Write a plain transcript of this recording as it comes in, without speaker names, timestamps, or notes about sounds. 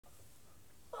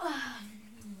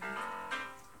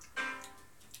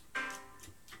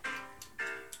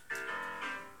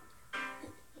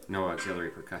No auxiliary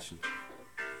percussion.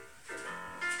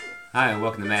 Hi, and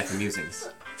welcome to Math and Musings.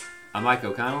 I'm Mike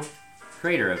O'Connell,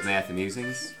 creator of Math and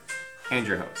Musings, and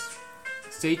your host.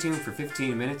 Stay tuned for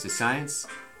 15 minutes of science,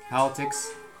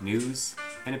 politics, news,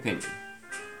 and opinion.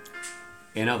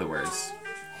 In other words,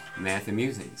 Math and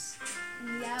Musings.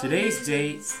 Today's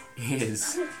date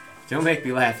is... Don't make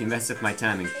me laugh, you mess up my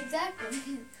timing.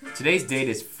 Exactly. Today's date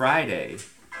is Friday,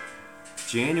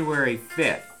 January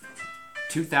 5th,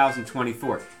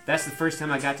 2024. That's the first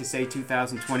time I got to say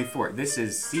 2024. This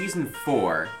is season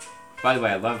 4. By the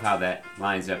way, I love how that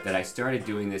lines up, that I started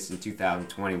doing this in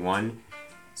 2021,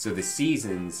 so the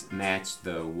seasons match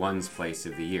the ones place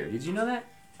of the year. Did you know that?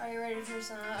 Are you ready for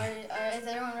some, is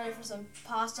everyone ready for some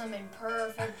possum and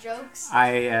perfect jokes?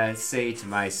 I say to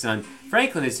my son,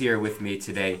 Franklin is here with me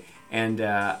today, and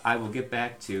I will get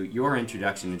back to your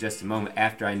introduction in just a moment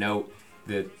after I know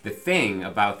the thing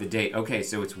about the date. Okay,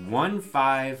 so it's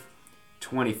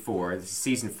 1/5/24. This is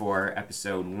season 4,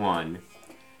 episode 1.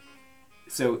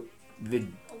 So the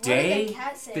day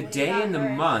in the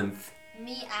month.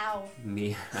 Meow.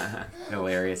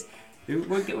 Hilarious.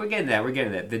 We're getting that. We're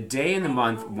getting that. The day in the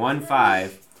month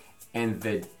 1/5, and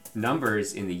the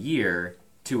numbers in the year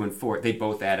 2 and 4. They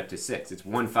both add up to 6. It's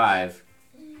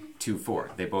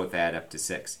 1/5/24. They both add up to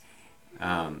 6.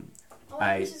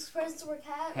 I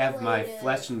have my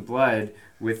flesh and blood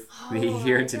with me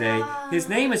here today. God. His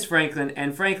name is Franklin,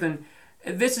 and Franklin,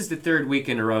 this is the 3rd week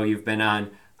in a row you've been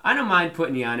on. I don't mind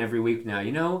putting you on every week now.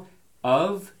 You know,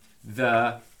 of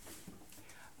the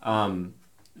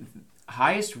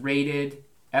highest rated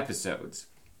episodes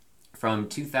from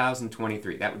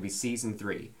 2023, that would be season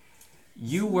 3.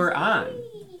 You were on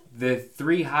the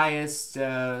 3 highest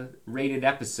rated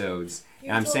episodes.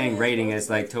 And I'm saying rating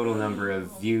as like total number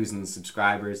of views and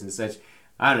subscribers and such.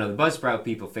 I don't know, the Buzzsprout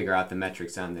people figure out the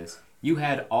metrics on this. You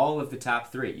had all of the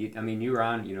top 3. You were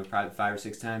on, probably 5 or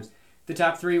 6 times. The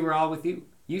top 3 were all with you.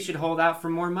 You should hold out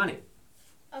for more money.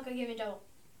 Okay, give me double.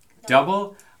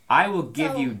 Double? I will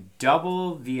give you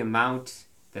double the amount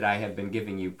that I have been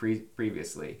giving you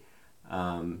previously.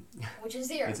 Which is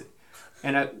 0.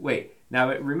 Wait, now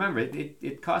remember,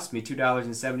 it cost me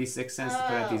 $2.76 to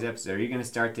put out these episodes. Are you going to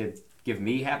start to give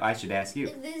me half? I should ask you.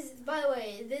 By the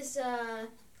way, this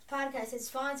podcast is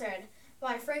sponsored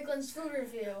by Franklin's Food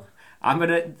Review. I'm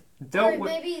gonna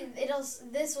Maybe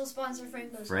this will sponsor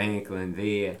Franklin's. Franklin,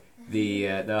 the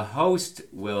host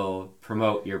will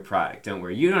promote your product. Don't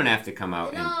worry, you don't have to come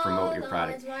out and promote your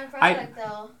product. It's my product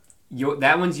though.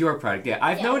 That one's your product. Yeah,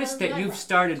 I've noticed that you've product.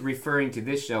 started referring to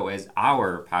this show as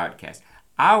our podcast.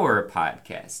 Our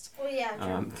podcast. Well, yeah,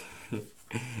 true.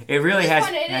 It really has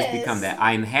is. become that.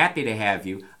 I'm happy to have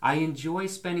you. I enjoy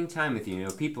spending time with you.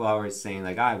 People are always saying,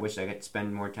 like, I wish I got to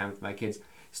spend more time with my kids.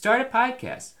 Start a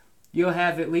podcast. You'll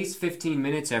have at least 15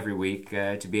 minutes every week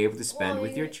to be able to spend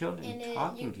with your children,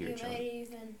 talking to your children. You might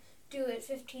even do it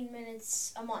 15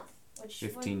 minutes a month.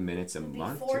 15 minutes a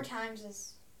month? Would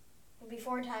be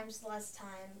 4 times less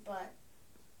time, but...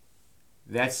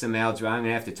 That's some algebra. I'm going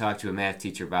to have to talk to a math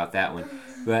teacher about that one.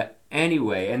 But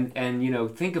anyway, and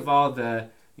think of all the,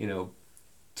 2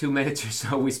 minutes or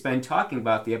so we spend talking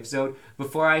about the episode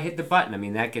before I hit the button. I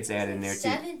mean, that gets added in there too.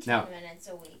 17 minutes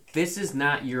a week. This is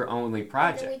not your only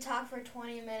project. Then we talk for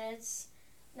 20 minutes.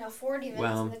 No, 40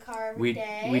 minutes in the car every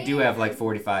day. We do have like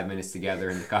 45 minutes together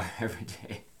in the car every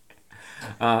day.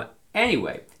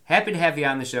 Anyway, happy to have you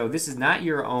on the show. This is not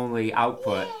your only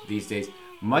output these days.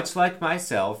 Much like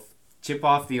myself, chip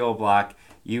off the old block,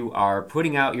 you are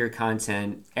putting out your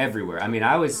content everywhere. I mean,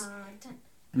 I was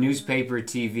newspaper,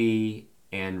 TV,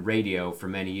 and radio for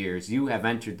many years. You have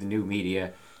entered the new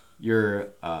media. You're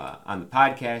on the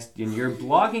podcast, and you're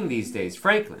blogging these days.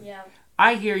 Franklin, yeah.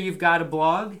 I hear you've got a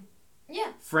blog?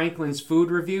 Yeah. Franklin's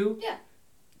Food Review? Yeah.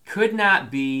 Could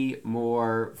not be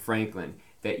more Franklin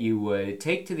that you would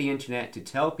take to the internet to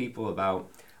tell people about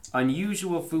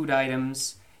unusual food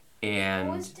items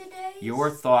and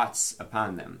your thoughts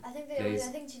upon them. I think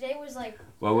today was like...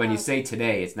 Well, when you say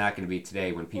today, it's not going to be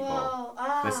today when people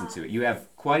listen to it. You have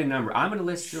quite a number. I'm going to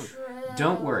list them.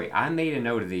 Don't worry. I made a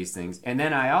note of these things. And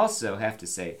then I also have to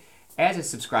say, as a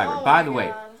subscriber, by the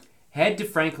way, head to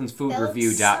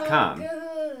franklinsfoodreview.com.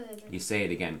 So you say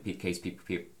it again in case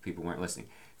people weren't listening.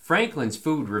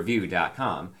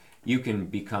 franklinsfoodreview.com. You can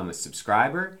become a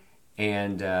subscriber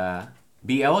and...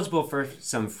 be eligible for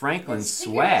some Franklin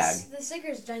swag. The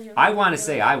sticker's genuine. I want to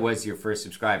say I was your first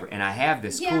subscriber, and I have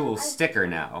this cool sticker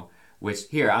now, which,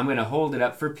 here, I'm going to hold it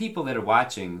up for people that are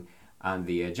watching on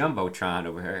the Jumbotron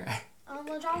over here. On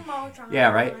the Jumbotron. Yeah,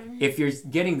 right? If you're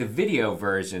getting the video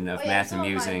version of Math and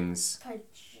Musings...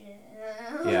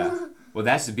 Yeah. Well,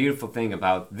 that's the beautiful thing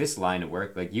about this line of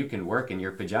work. Like, you can work in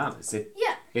your pajamas.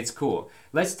 Yeah. It's cool.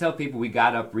 Let's tell people we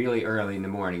got up really early in the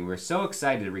morning. We're so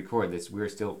excited to record this.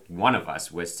 One of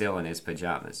us was still in his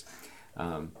pajamas.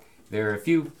 There are a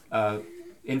few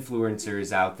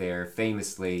influencers out there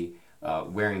famously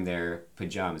wearing their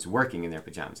pajamas, working in their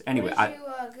pajamas. Anyway, what did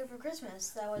you get for Christmas?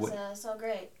 That was so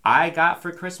great. I got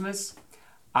for Christmas,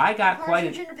 I got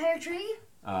Partridge in a pear tree?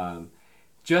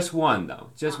 Just one, though.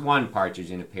 Just one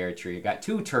partridge in a pear tree. I got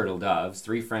 2 turtle doves,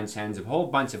 3 French hens, a whole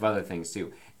bunch of other things,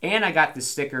 too. And I got the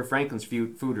sticker, Franklin's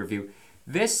Food Review.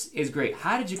 This is great.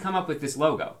 How did you come up with this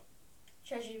logo?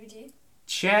 ChatGPT.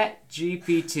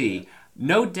 ChatGPT.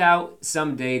 No doubt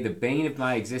someday the bane of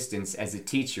my existence as a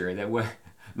teacher, that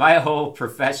my whole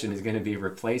profession is going to be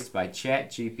replaced by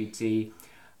ChatGPT.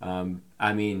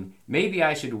 I mean, maybe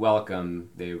I should welcome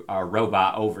our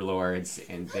robot overlords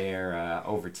and their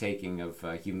overtaking of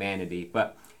humanity.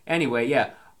 But anyway,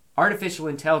 yeah, artificial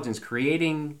intelligence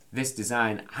creating this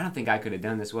design. I don't think I could have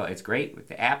done this well. It's great with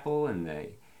the apple and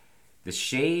the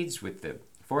shades with the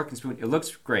fork and spoon. It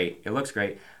looks great. It looks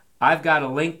great. I've got a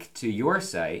link to your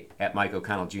site at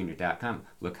MikeO'ConnellJr.com.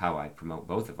 Look how I promote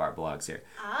both of our blogs here.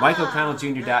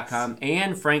 MikeO'ConnellJr.com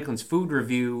and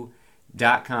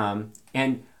Franklin'sFoodReview.com.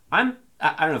 And I don't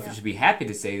know if you should be happy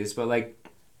to say this, but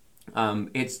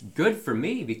it's good for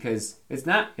me because it's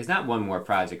not one more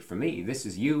project for me. This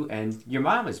is you, and your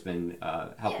mom has been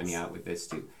helping me out with this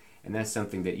too. And that's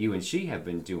something that you and she have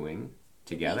been doing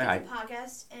together. We get the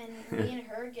podcast, and me and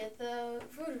her get the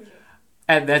food review.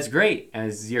 And that's great,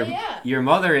 as your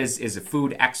mother is a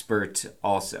food expert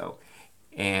also.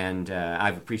 And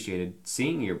I've appreciated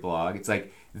seeing your blog. It's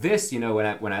like this,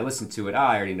 when I listen to it,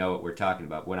 I already know what we're talking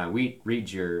about. When I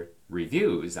read your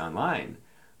reviews online,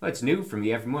 well, it's new for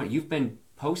me every morning. You've been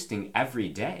posting every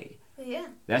day. Yeah.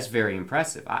 That's very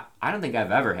impressive. I don't think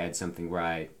I've ever had something where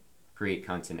I create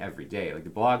content every day. Like, the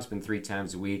blog's been 3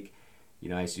 times a week.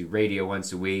 I do radio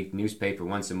once a week, newspaper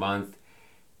once a month,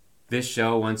 this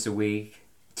show once a week,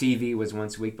 TV was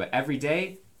once a week, but every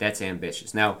day, that's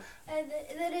ambitious. Now,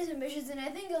 that is ambitious, and I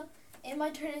think it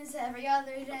might turn into every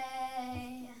other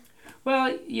day.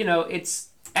 Well,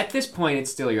 it's at this point,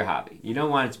 it's still your hobby. You don't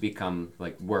want it to become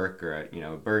like work or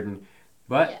a burden,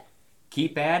 but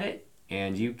keep at it,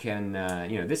 and you can.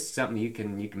 This is something you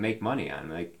can make money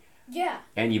on.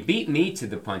 And you beat me to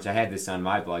the punch. I had this on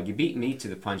my blog. You beat me to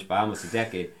the punch by almost a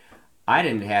decade. I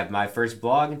didn't have my first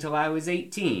blog until I was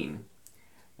 18.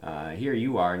 Here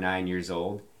you are, 9 years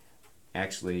old.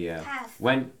 Actually,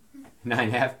 when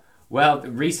 9.5. Well,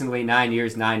 recently 9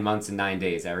 years, 9 months, and 9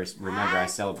 days. I remember I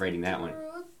was celebrating that one.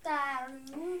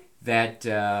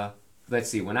 Let's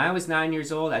see. When I was 9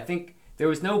 years old, I think there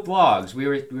was no blogs. We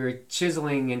were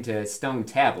chiseling into stone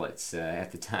tablets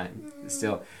at the time.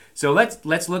 Still, so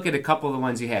let's look at a couple of the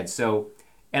ones you had. So,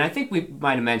 and I think we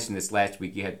might have mentioned this last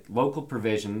week. You had Local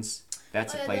Provisions.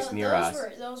 That's a place near us.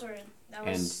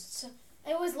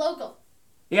 It was local.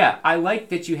 Yeah, I like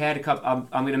that you had a couple.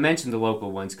 I'm going to mention the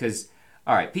local ones because,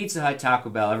 all right, Pizza Hut, Taco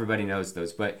Bell, everybody knows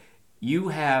those. But you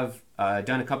have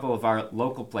done a couple of our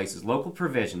local places, Local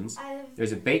Provisions.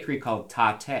 There's a bakery called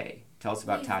Tate. Tell us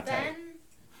about Tate.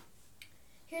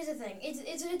 Here's the thing.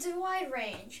 It's a wide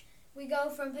range. We go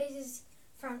from places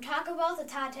from Taco Bell to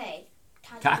Tate.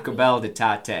 Taco Bell to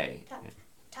Tate.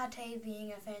 Tate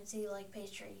being a fancy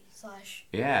pastry /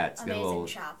 it's amazing a little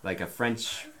shop. Like a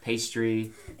French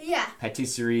pastry, yeah,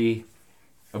 patisserie,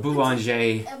 a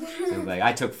boulanger.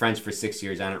 I took French for 6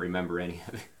 years. I don't remember any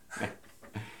of it.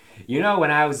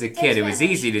 When I was a kid, it was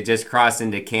easy to just cross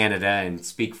into Canada and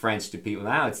speak French to people.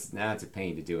 Now it's a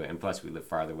pain to do it, and plus we live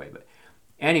farther away. But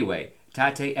anyway,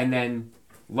 Tate, and then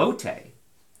Lotte.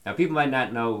 Now people might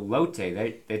not know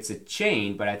Lotte. It's a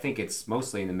chain, but I think it's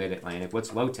mostly in the Mid-Atlantic.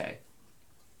 What's Lotte?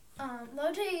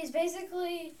 Lotte is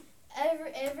basically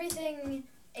everything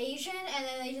Asian, and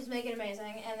then they just make it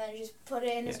amazing, and then just put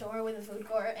it in the store with a food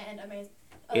court and amazing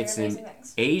things. It's an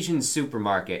Asian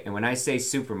supermarket, and when I say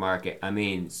supermarket, I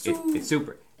mean it's super. It's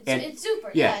super.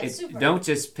 Yeah, it's super. Don't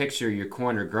just picture your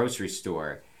corner grocery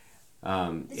store.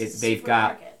 They've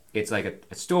got it's like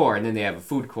a store, and then they have a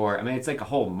food court. I mean, it's like a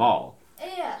whole mall.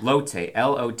 Yeah. Lotte,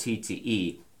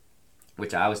 Lotte.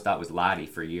 Which I always thought was Lottie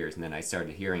for years, and then I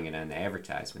started hearing it on the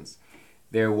advertisements.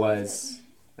 There was,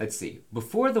 let's see,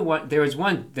 there was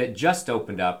one that just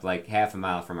opened up like half a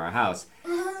mile from our house.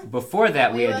 Before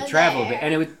that, we had to travel a bit,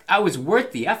 and I was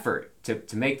worth the effort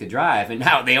to make the drive, and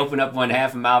now they open up one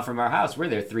half a mile from our house. We're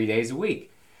there 3 days a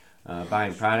week,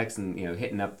 buying products and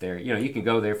hitting up there. You can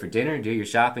go there for dinner, do your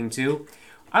shopping too.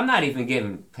 I'm not even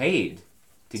getting paid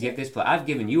to get this plug. I've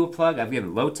given you a plug. I've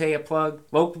given Lotte a plug.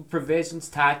 Local Provisions,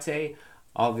 Tate,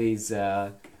 all these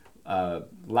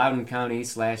Loudoun County /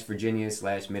 Virginia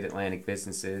 / Mid-Atlantic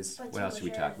businesses. But What else should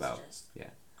we talk Toulejour is about? just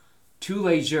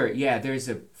Toulejour. Yeah, there's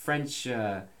a French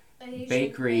Asian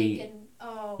bakery. Bacon.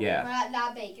 Oh, Yeah.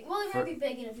 not bacon. Well, there might be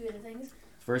bacon in a few of the things.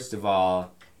 First of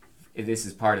all, this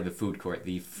is part of the food court.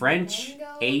 The French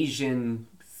Mango. Asian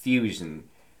fusion.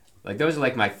 Like, those are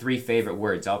like my 3 favorite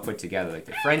words all put together. Like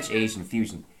the French Asian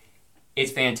fusion.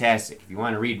 It's fantastic. If you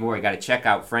want to read more, you got to check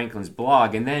out Franklin's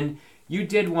blog. And then you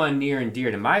did one near and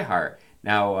dear to my heart.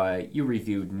 Now, you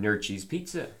reviewed Nurchi's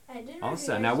Pizza. I did.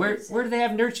 Also, now where do they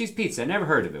have Nurchi's Pizza? I never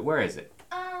heard of it. Where is it?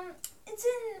 It's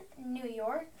in New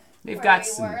York. They've where got we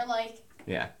some. Were, like,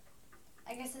 Yeah.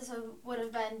 I guess this would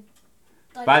have been.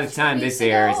 Like, By the 2 time weeks this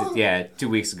airs, ago. 2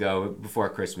 weeks ago, before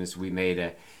Christmas, we made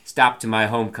a stop to my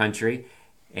home country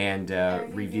and I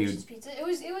reviewed Nurchi's Pizza. It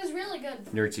was really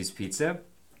good. Nurchi's Pizza,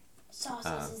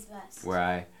 Sauce is the best.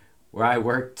 where I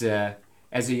worked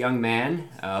as a young man,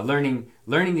 learning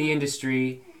the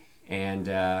industry, and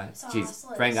geez,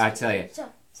 Frank, I tell you,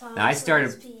 now I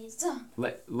started pizza.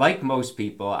 like most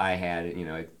people. I had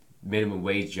a minimum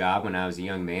wage job when I was a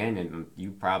young man, and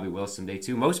you probably will someday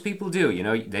too. Most people do.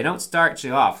 They don't start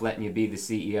you off letting you be the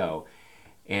CEO.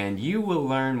 And you will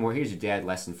learn more. Here's your dad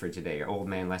lesson for today, your old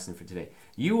man lesson for today.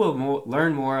 You will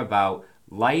learn more about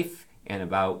life and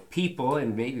about people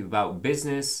and maybe about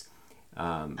business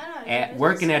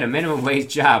working at a minimum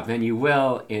wage job than you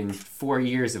will in 4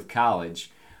 years of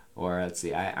college. Or let's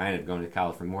see, I ended up going to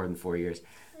college for more than 4 years.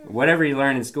 Whatever you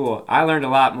learn in school, I learned a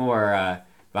lot more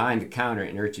behind the counter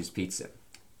at Nurchi's Pizza.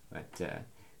 But the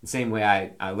same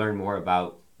way I learned more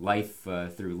about life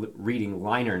through reading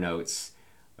liner notes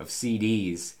of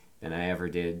CDs than I ever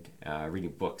did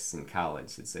reading books in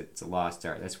college. It's a lost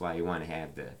art. That's why you want to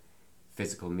have the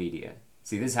physical media.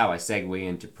 See, this is how I segue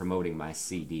into promoting my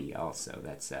CD. Also,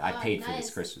 that's I paid for this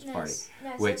Christmas party,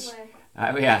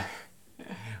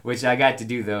 which I got to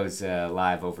do those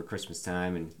live over Christmas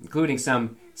time, and including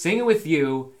some singing with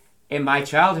you in my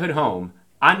childhood home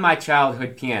on my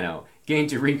childhood piano, getting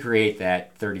to recreate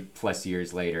that 30 plus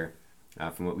years later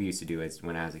from what we used to do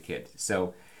when I was a kid.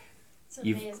 So. It's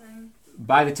amazing.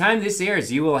 By the time this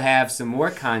airs, you will have some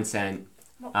more content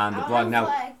on the blog. Now,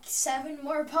 like 7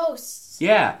 more posts.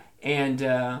 Yeah, and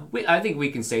I think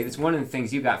we can say this. One of the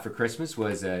things you got for Christmas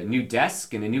was a new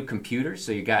desk and a new computer.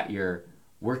 So you got your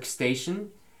workstation.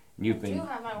 You've been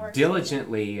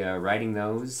diligently writing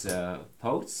those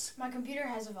posts. My computer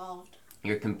has evolved.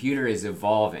 Your computer is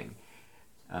evolving.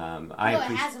 It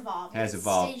has evolved. Has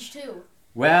evolved. Stage 2.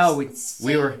 Well, we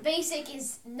were basic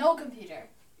is no computer.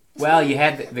 Well, you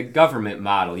had the government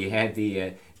model. You had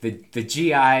the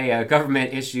GI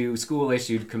government issue, school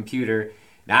issued computer.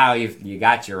 Now you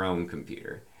got your own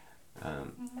computer,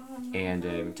 and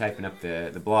I'm typing up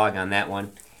the blog on that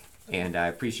one. And I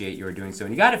appreciate your doing so.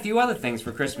 And you got a few other things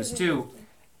for Christmas too.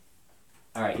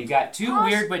 All right, you got 2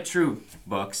 Weird But True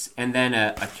books, and then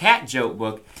a cat joke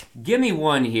book. Give me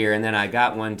one here, and then I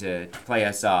got one to play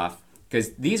us off.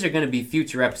 Because these are going to be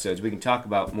future episodes. We can talk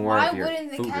about more of your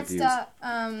food reviews. Why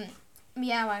wouldn't the cat stop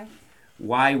meowing?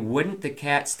 Why wouldn't the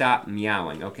cat stop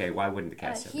meowing? Okay, why wouldn't the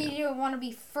cat stop meowing? He didn't want to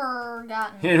be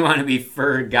forgotten. He didn't want to be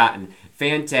forgotten.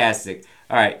 Fantastic.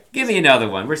 All right, give me another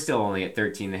one. We're still only at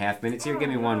 13 and a half minutes here. Give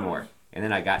me one more. And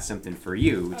then I got something for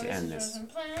you to end this.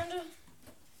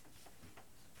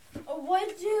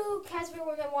 What do cats wear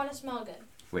when they want to smell good?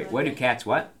 Wait, what do cats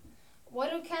what? What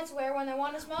do cats wear when they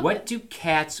want to smell good? What do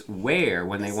cats wear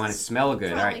when they want to smell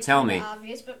good? All right, tell me.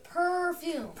 Obvious, but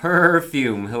perfume.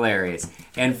 Perfume, hilarious.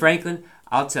 And Franklin,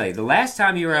 I'll tell you, the last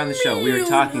time you were on the show, we were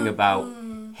talking about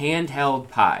handheld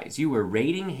pies. You were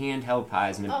rating handheld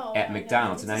pies at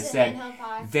McDonald's, and I said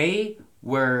they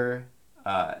were.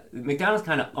 McDonald's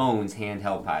kind of owns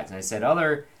handheld pies, and I said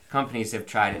other companies have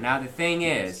tried it. Now the thing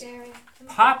is,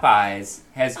 Popeyes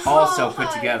has also put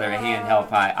together a handheld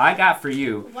pie. I got for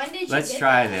you. Let's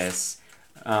try this.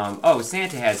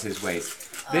 Santa has his ways.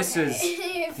 This is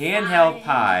handheld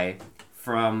pie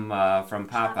from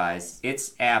Popeyes.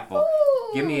 It's apple.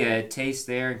 Ooh. Give me a taste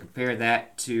there and compare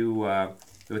that to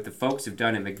what the folks have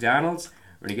done at McDonald's.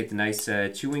 We're gonna get the nice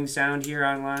chewing sound here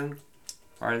on one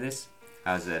part of this.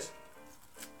 How's this?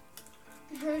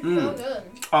 It's so good.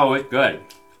 Oh, it's good.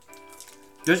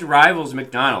 This rivals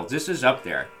McDonald's. This is up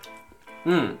there.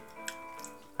 How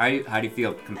do you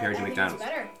feel compared to McDonald's?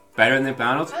 Better. Better than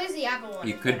McDonald's? At least the apple one.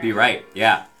 You could be right,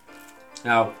 yeah.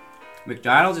 Now,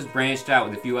 McDonald's has branched out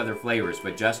with a few other flavors,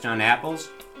 but just on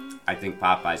apples, I think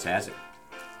Popeyes has it.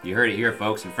 You heard it here,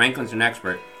 folks, and Franklin's an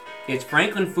expert. It's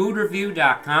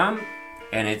franklinfoodreview.com,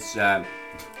 and it's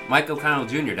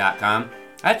MikeO'ConnellJr.com.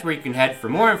 That's where you can head for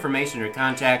more information or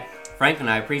contact. Franklin,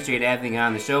 I appreciate having you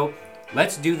on the show.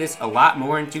 Let's do this a lot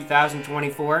more in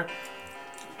 2024.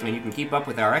 And you can keep up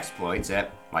with our exploits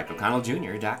at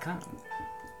MikeO'ConnellJr.com.